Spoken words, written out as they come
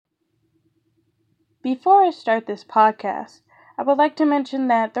Before I start this podcast, I would like to mention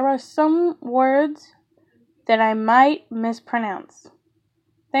that there are some words that I might mispronounce.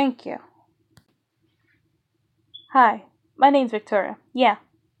 Thank you. Hi, my name's Victoria. Yeah,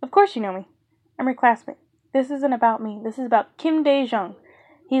 of course you know me. I'm your classmate. This isn't about me. This is about Kim Dae-jung.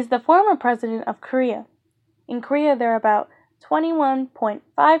 He's the former president of Korea. In Korea, there are about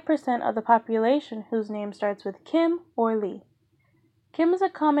 21.5% of the population whose name starts with Kim or Lee. Kim is a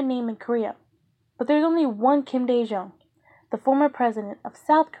common name in Korea, but there's only one Kim Dae-jung, the former president of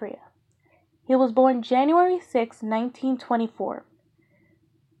South Korea. He was born January 6, 1924.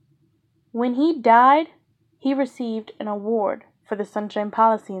 When he died, he received an award for the Sunshine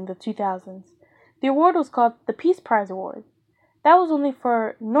Policy in the 2000s. The award was called the Peace Prize Award. That was only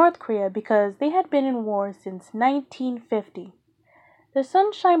for North Korea because they had been in war since 1950. The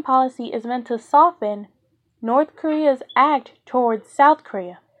Sunshine Policy is meant to soften North Korea's act towards South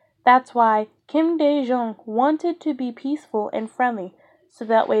Korea. That's why Kim Dae-jung wanted to be peaceful and friendly, so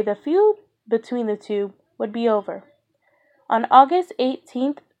that way the feud between the two would be over. On August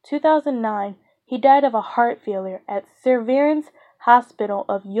 18, 2009, he died of a heart failure at Severance Hospital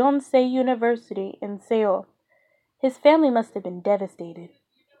of Yonsei University in Seoul. His family must have been devastated.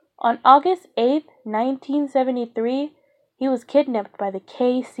 On August 8, 1973, he was kidnapped by the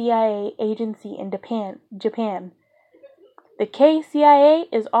KCIA agency in Japan. The KCIA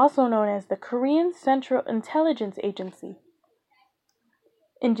is also known as the Korean Central Intelligence Agency.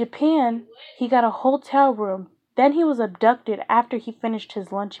 In Japan, he got a hotel room. Then he was abducted after he finished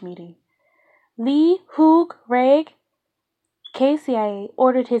his lunch meeting. Lee Hoog-raeg, KCIA,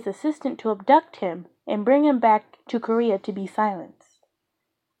 ordered his assistant to abduct him and bring him back to Korea to be silenced.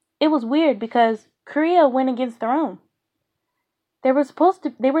 It was weird because Korea went against their own. They were supposed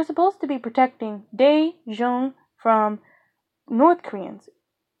to be protecting Dae-jung from North Koreans.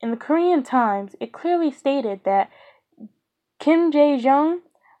 In the Korean Times, it clearly stated that Kim Dae-jung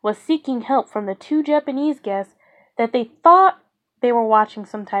was seeking help from the two Japanese guests that they thought they were watching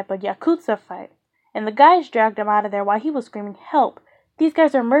some type of Yakuza fight. And the guys dragged him out of there while he was screaming, "Help! These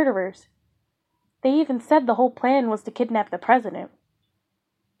guys are murderers!" They even said the whole plan was to kidnap the president.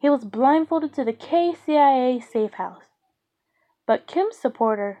 He was blindfolded to the KCIA safe house. But Kim's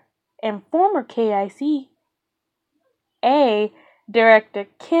supporter and former KICA director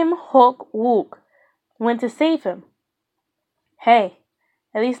Kim Hok-wook went to save him. Hey,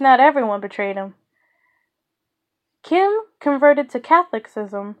 at least not everyone betrayed him. Kim converted to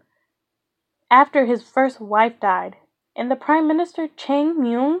Catholicism after his first wife died, and the Prime Minister Chang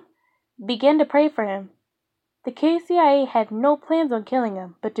Myung began to pray for him. The KCIA had no plans on killing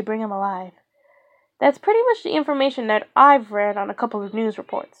him, but to bring him alive. That's pretty much the information that I've read on a couple of news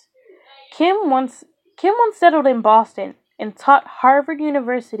reports. Kim once settled in Boston and taught Harvard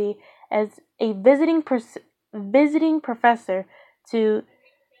University as a visiting professor to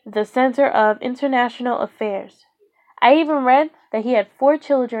the Center of International Affairs. I even read that he had 4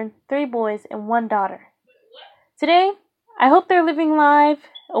 children, 3 boys and 1 daughter. Today, I hope they're living life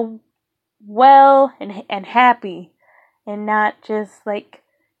well and happy, and not just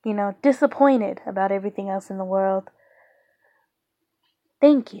disappointed about everything else in the world.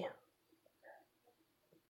 Thank you.